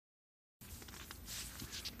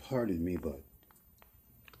Pardon me, but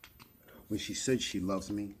when she said she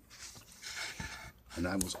loves me and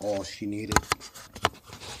I was all she needed,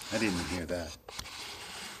 I didn't hear that.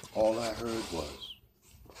 All I heard was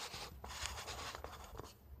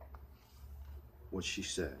what she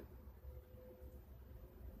said.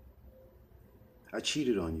 I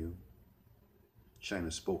cheated on you.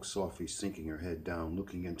 China spoke softly, sinking her head down,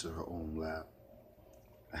 looking into her own lap.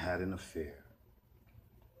 I had an affair.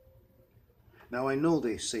 Now I know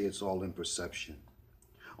they say it's all in perception,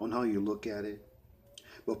 on how you look at it,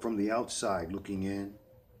 but from the outside looking in,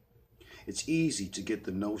 it's easy to get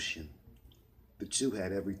the notion the two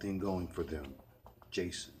had everything going for them.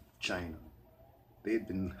 Jason, China. They had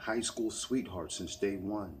been high school sweethearts since day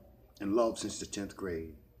one, in love since the 10th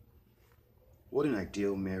grade. What an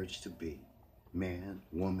ideal marriage to be. Man,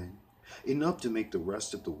 woman, enough to make the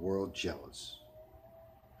rest of the world jealous.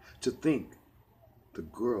 To think the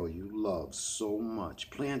girl you love so much,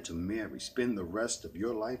 plan to marry, spend the rest of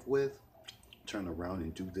your life with, turn around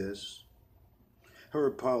and do this. Her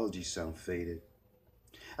apologies sound faded.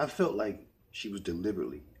 I felt like she was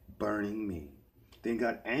deliberately burning me, then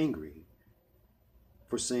got angry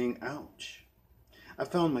for saying ouch. I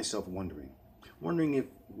found myself wondering if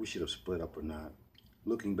we should have split up or not.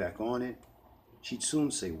 Looking back on it, she'd soon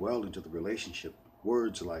say well into the relationship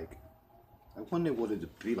words like, I wonder what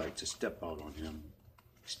it'd be like to step out on him.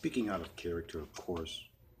 Speaking out of character, of course.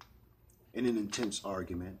 In an intense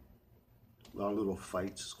argument, a lot of little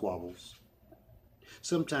fights, squabbles.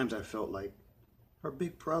 Sometimes I felt like her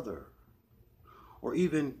big brother, or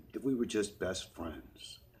even if we were just best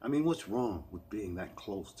friends. I mean, what's wrong with being that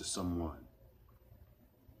close to someone?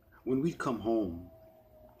 When we'd come home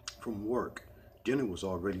from work, dinner was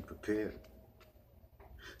already prepared.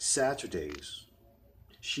 Saturdays,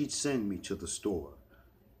 she'd send me to the store.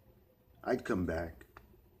 I'd come back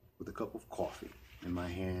with a cup of coffee in my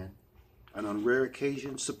hand, and on rare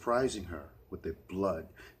occasions surprising her with a blood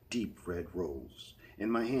deep red rose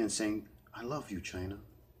in my hand saying, I love you, China.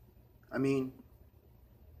 I mean,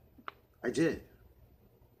 I did.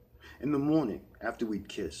 In the morning, after we'd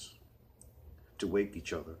kiss, to wake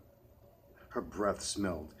each other, her breath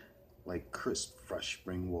smelled like crisp, fresh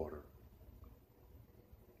spring water.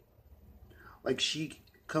 Like she'd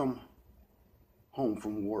come home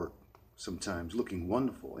from work sometimes looking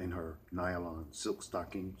wonderful in her nylon silk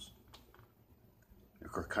stockings,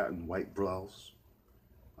 her cotton white blouse.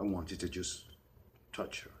 I wanted to just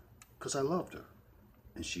touch her because I loved her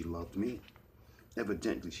and she loved me.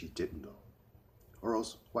 Evidently she didn't though. Or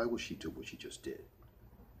else why would she do what she just did?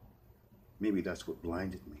 Maybe that's what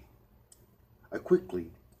blinded me. I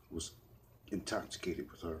quickly was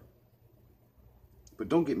intoxicated with her. But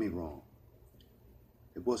don't get me wrong,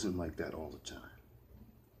 it wasn't like that all the time.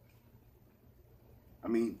 I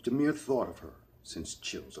mean, the mere thought of her sends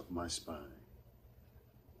chills up my spine.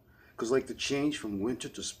 Because like the change from winter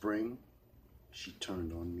to spring, she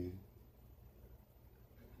turned on me.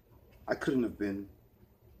 I couldn't have been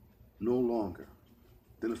no longer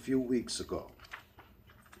than a few weeks ago.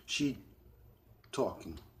 She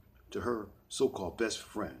talking to her so-called best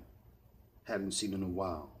friend, hadn't seen in a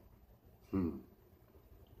while.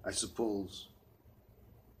 I suppose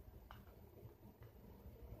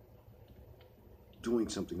doing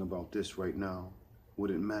something about this right now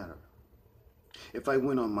wouldn't matter. If I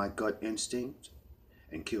went on my gut instinct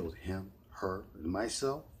and killed him, her, and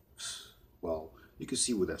myself, well, you can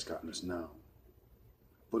see where that's gotten us now.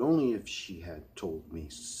 But only if she had told me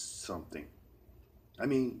something. I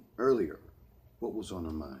mean, earlier, what was on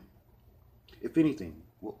her mind? If anything,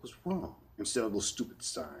 what was wrong? Instead of those stupid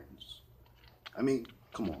signs. I mean,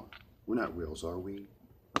 come on, we're not reals, are we?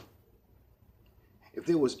 If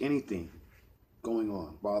there was anything going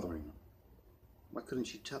on, bothering her, why couldn't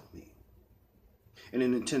she tell me? In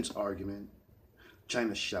an intense argument,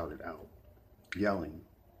 China shouted out, yelling,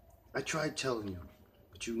 I tried telling you,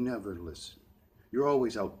 but you never listen. You're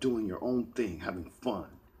always out doing your own thing, having fun.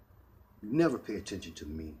 You never pay attention to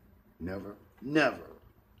me. Never, never.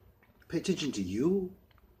 Pay attention to you?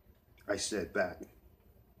 I said back.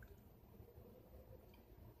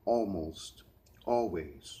 Almost,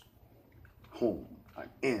 always, home.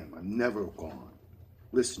 I'm never gone.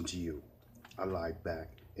 Listen to you. I lied back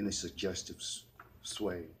in a suggestive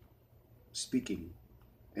sway, speaking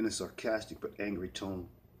in a sarcastic but angry tone.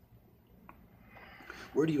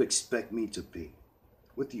 Where do you expect me to be?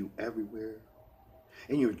 With you everywhere?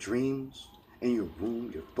 In your dreams, in your room,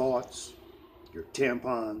 your thoughts, your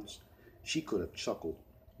tampons? She could have chuckled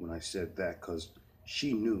when I said that because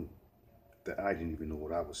she knew that I didn't even know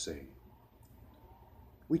what I was saying.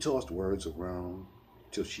 We tossed words around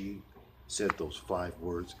till she said those 5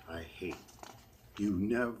 words I hate. You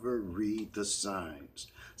never read the signs.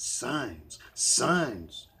 Signs,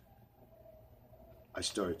 signs. I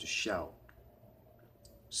started to shout.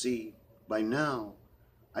 See, by now,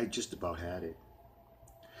 I just about had it.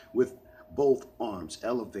 With both arms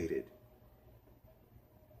elevated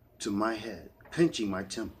to my head, pinching my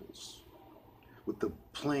temples, with the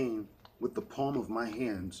palm of my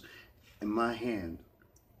hands in my hand.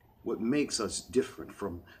 What makes us different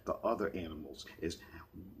from the other animals is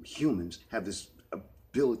humans have this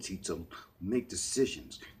ability to make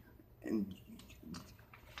decisions. And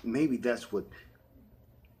maybe that's what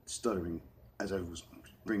stuttering, as I was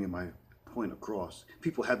bringing my point across,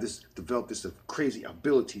 people have developed this crazy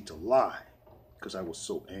ability to lie because I was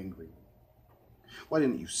so angry. Why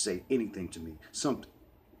didn't you say anything to me? Something.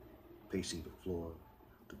 Pacing the floor,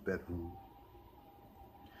 the bedroom,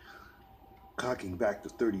 cocking back the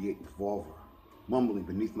 .38 revolver, mumbling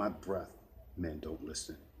beneath my breath, men don't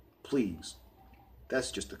listen. Please,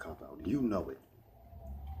 that's just a cop-out, and you know it.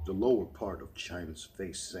 The lower part of China's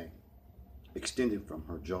face sank, extending from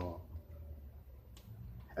her jaw.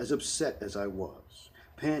 As upset as I was,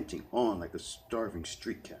 panting on like a starving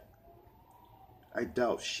street cat, I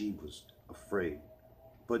doubt she was afraid,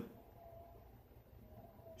 but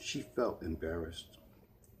she felt embarrassed.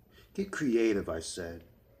 Get creative, I said,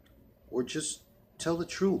 or just tell the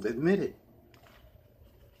truth, admit it.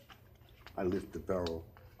 I lifted the barrel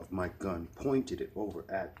of my gun, pointed it over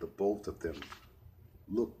at the both of them,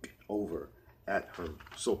 looked over at her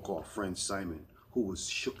so-called friend Simon, who was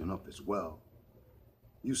shooken up as well.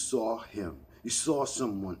 You saw him. You saw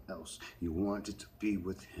someone else. You wanted to be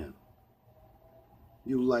with him.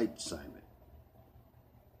 You liked Simon.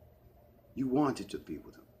 You wanted to be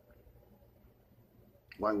with him.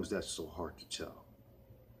 Why was that so hard to tell?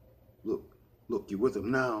 Look, you're with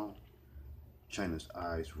him now. China's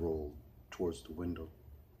eyes rolled towards the window.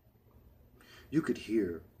 You could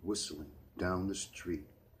hear whistling down the street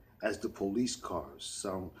as the police cars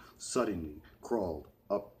suddenly crawled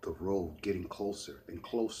up the road, getting closer and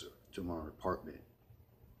closer to my apartment.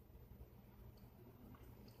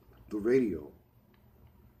 The radio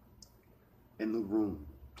in the room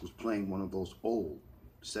was playing one of those old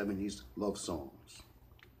 70s love songs.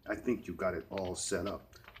 I think you got it all set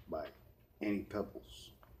up by Annie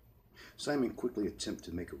Pebbles. Simon quickly attempted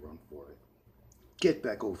to make a run for it. Get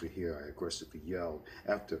back over here, I aggressively yelled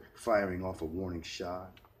after firing off a warning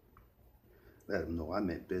shot. Let him know I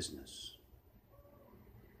meant business.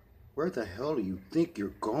 Where the hell do you think you're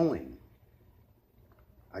going?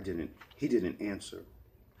 He didn't answer.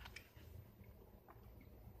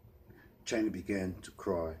 China began to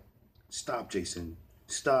cry. Stop, Jason,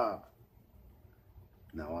 stop.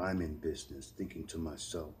 Now I'm in business, thinking to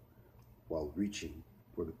myself while reaching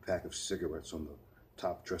for the pack of cigarettes on the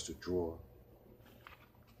top dresser drawer.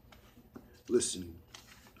 Listening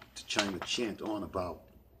to China chant on about,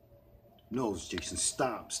 no, Jason,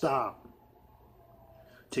 stop, stop.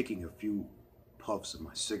 Taking a few puffs of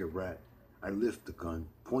my cigarette, I lifted the gun,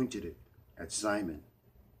 pointed it at Simon,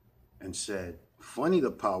 and said, funny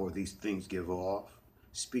the power these things give off.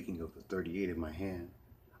 Speaking of the .38 in my hand,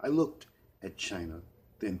 I looked at China,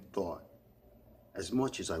 then thought, as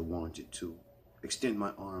much as I wanted to, extend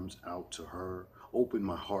my arms out to her, open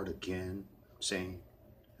my heart again, saying,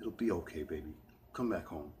 it'll be okay, baby. Come back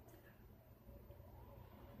home.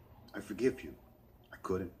 I forgive you. I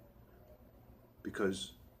couldn't,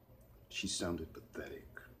 because she sounded pathetic.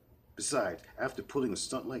 Besides, after pulling a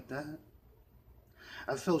stunt like that,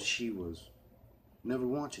 I felt she never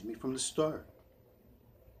wanted me from the start.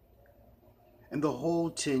 And the whole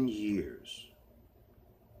 10 years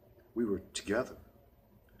we were together,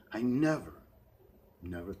 I never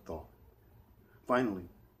thought, finally,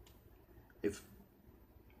 if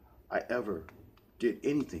I ever did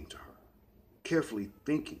anything to her, carefully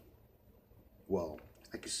thinking, well,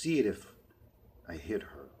 I could see it if I hit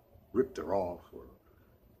her, ripped her off, or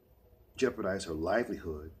jeopardized her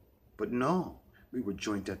livelihood. But no, we were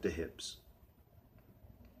joined at the hips.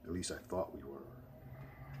 At least I thought we were.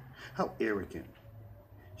 How arrogant.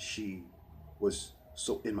 She was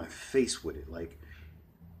so in my face with it, like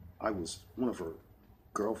I was one of her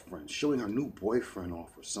girlfriends, showing her new boyfriend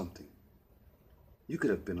off or something. You could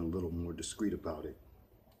have been a little more discreet about it.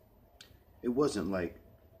 It wasn't like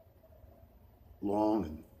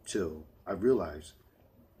long until I realized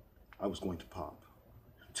I was going to pop.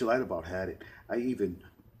 Till I'd about had it, I even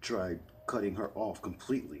tried cutting her off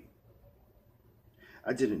completely.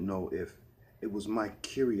 I didn't know if it was my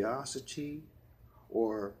curiosity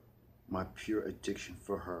or my pure addiction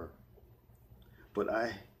for her, but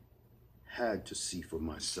I had to see for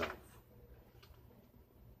myself.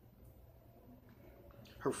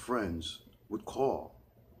 Her friends would call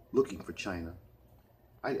looking for China,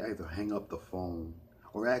 I'd either hang up the phone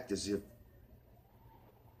or act as if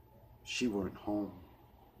she weren't home,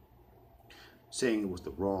 saying it was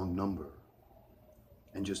the wrong number,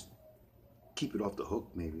 and just keep it off the hook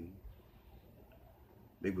maybe.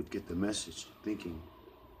 They would get the message thinking.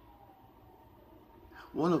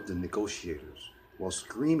 One of the negotiators, while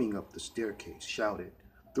screaming up the staircase, shouted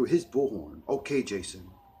through his bullhorn, "Okay,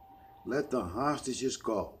 Jason, let the hostages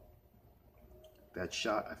go." That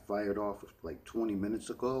shot I fired off like 20 minutes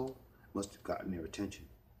ago must have gotten their attention.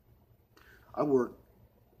 I work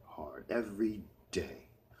hard every day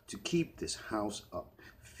to keep this house up,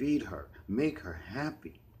 feed her, make her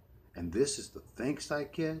happy. And this is the thanks I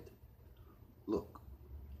get? Look,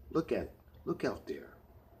 look out there.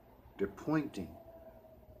 They're pointing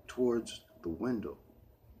towards the window.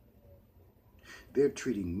 They're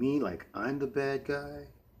treating me like I'm the bad guy,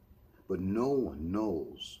 but no one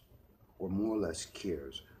knows or more or less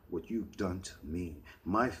cares what you've done to me,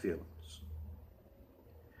 my feelings.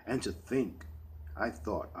 And to think I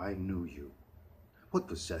thought I knew you. What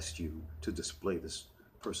possessed you to display this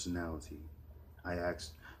personality? I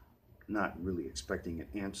asked, not really expecting an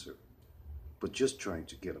answer, but just trying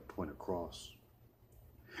to get a point across.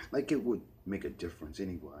 Like it would make a difference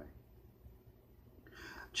anyway.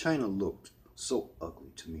 China looked so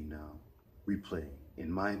ugly to me now, replaying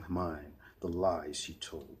in my mind the lies she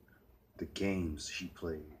told, the games she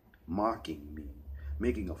played, mocking me,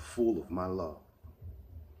 making a fool of my love.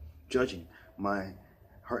 Judging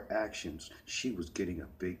her actions, she was getting a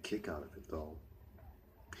big kick out of it though.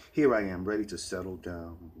 Here I am ready to settle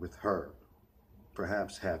down with her,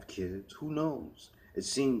 perhaps have kids, who knows? It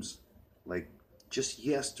seems like just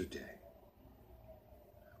yesterday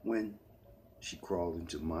when she crawled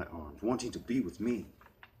into my arms, wanting to be with me.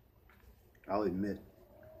 I'll admit,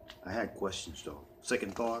 I had questions though,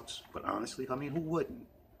 second thoughts, but honestly, I mean, who wouldn't?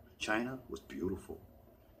 China was beautiful.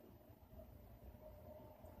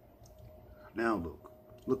 Now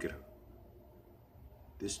look at her.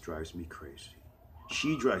 This drives me crazy.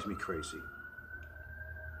 She drives me crazy.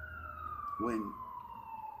 When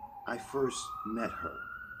I first met her,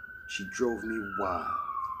 she drove me wild.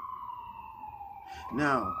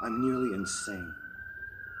 Now I'm nearly insane.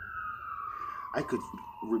 I could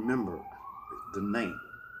remember the night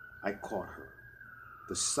I caught her.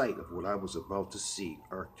 The sight of what I was about to see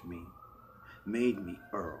irked me, made me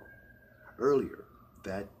earlier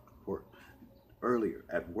that work. Earlier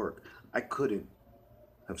at work, I couldn't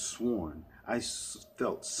have sworn I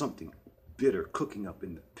felt something bitter cooking up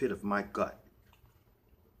in the pit of my gut.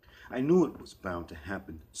 I knew it was bound to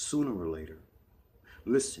happen sooner or later.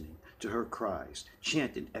 Listening to her cries,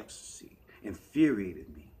 chant in ecstasy, infuriated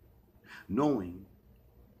me. Knowing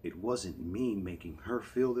it wasn't me making her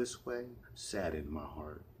feel this way saddened my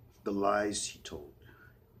heart. The lies she told.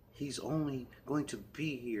 He's only going to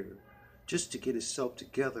be here just to get himself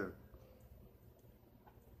together.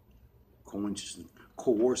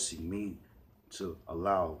 Coercing me to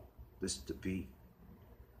allow this to be.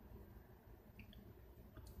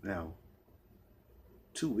 Now,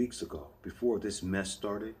 2 weeks ago, before this mess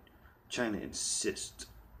started, China insists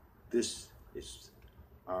this is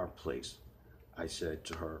our place. I said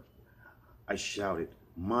to her, I shouted,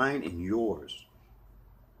 mine and yours.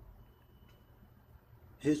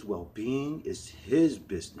 His well-being is his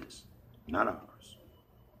business, not ours.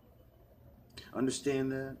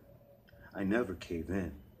 Understand that? I never cave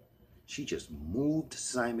in. She just moved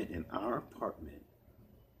Simon in our apartment,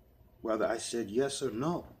 whether I said yes or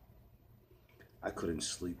no. I couldn't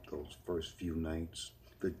sleep those first few nights.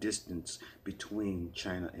 The distance between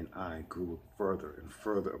China and I grew further and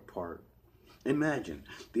further apart. Imagine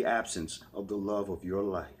the absence of the love of your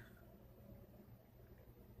life,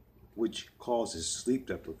 which causes sleep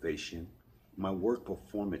deprivation, my work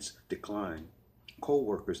performance decline.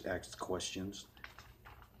 Co-workers asked questions.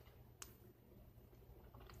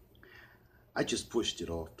 I just pushed it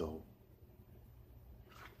off though,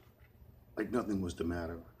 like nothing was the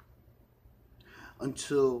matter.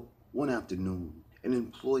 Until one afternoon, an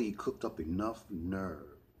employee cooked up enough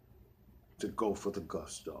nerve to go for the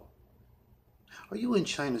gusto. Are you and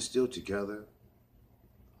China still together?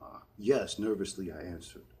 Yes, nervously I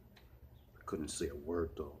answered. I couldn't say a word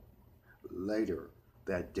though. Later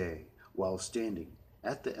that day, while standing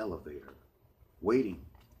at the elevator, waiting,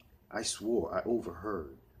 I swore I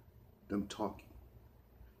overheard them talking.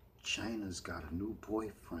 China's got a new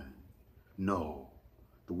boyfriend. No,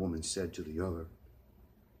 the woman said to the other.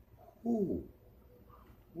 Who?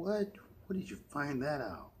 What? Where did you find that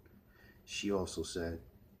out? She also said,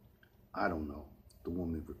 I don't know, the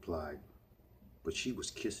woman replied, but she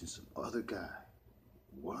was kissing some other guy.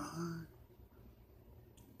 What?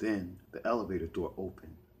 Then the elevator door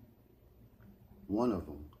opened. One of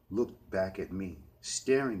them looked back at me,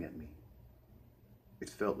 staring at me. It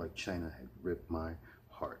felt like China had ripped my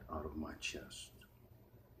heart out of my chest.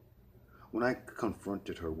 When I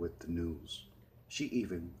confronted her with the news, she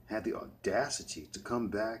even had the audacity to come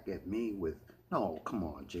back at me with, "No, come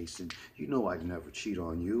on, Jason, you know I'd never cheat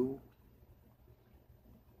on you."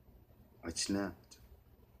 I snapped.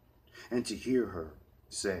 And to hear her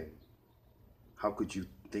say, "How could you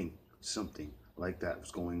think something like that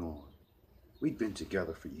was going on? We'd been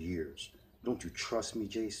together for years. Don't you trust me,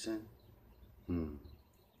 Jason?"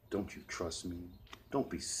 Don't you trust me? Don't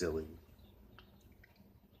be silly.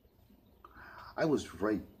 I was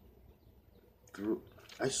right through,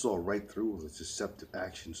 I saw right through the deceptive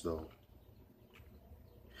actions though.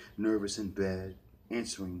 Nervous in bed,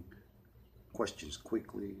 answering questions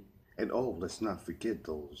quickly. And oh, let's not forget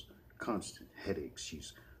those constant headaches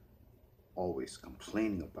she's always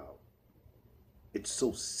complaining about. It's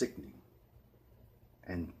so sickening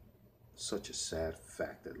and such a sad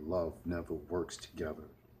fact that love never works together.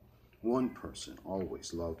 One person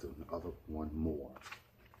always loved the other one more.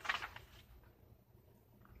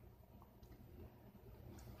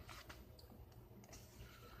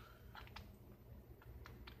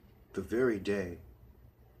 The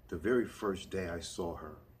very first day I saw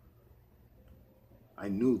her, I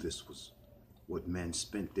knew this was what men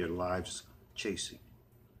spent their lives chasing.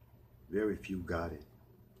 Very few got it.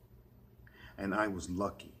 And I was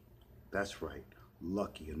lucky, that's right,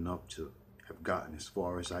 lucky enough to have gotten as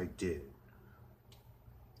far as I did.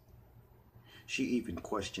 She even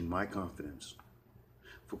questioned my confidence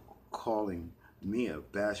for calling me a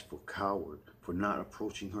bashful coward for not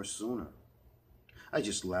approaching her sooner. I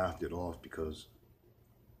just laughed it off because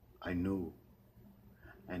I knew.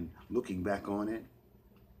 And looking back on it,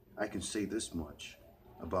 I can say this much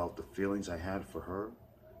about the feelings I had for her,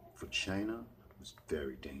 for China, was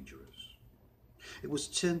very dangerous. It was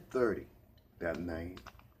 10:30 that night.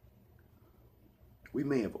 We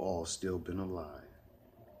may have all still been alive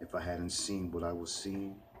if I hadn't seen what I was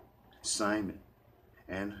seeing. Simon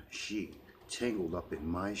and she tangled up in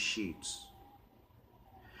my sheets.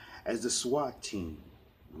 As the SWAT team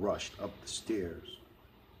rushed up the stairs,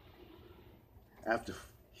 after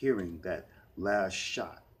hearing that last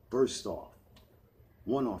shot burst off,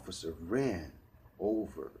 one officer ran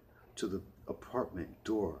over to the apartment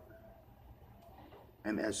door,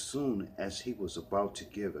 and as soon as he was about to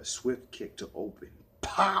give a swift kick to open,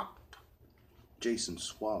 pop! Jason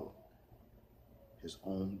swallowed his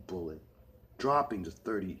own bullet, dropping the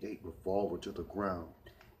 .38 revolver to the ground.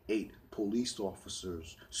 8 police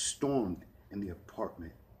officers stormed in the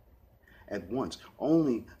apartment at once,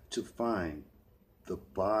 only to find the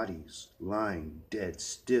bodies lying dead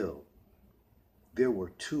still. There were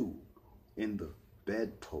 2 in the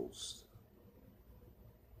bedpost,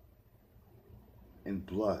 and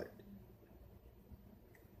blood.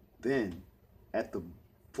 Then, at the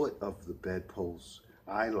foot of the bedpost,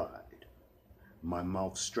 I lied, my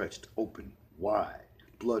mouth stretched open wide,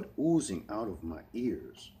 blood oozing out of my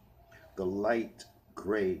ears. The light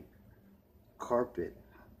gray carpet.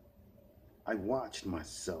 I watched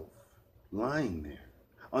myself lying there,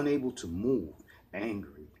 unable to move,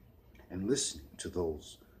 angry, and listening to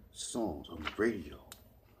those songs on the radio,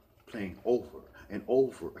 playing over and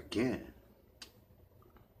over again.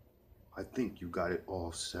 I think you got it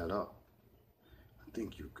all set up. I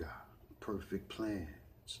think you got perfect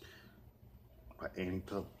plans by Annie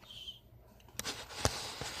Pellis.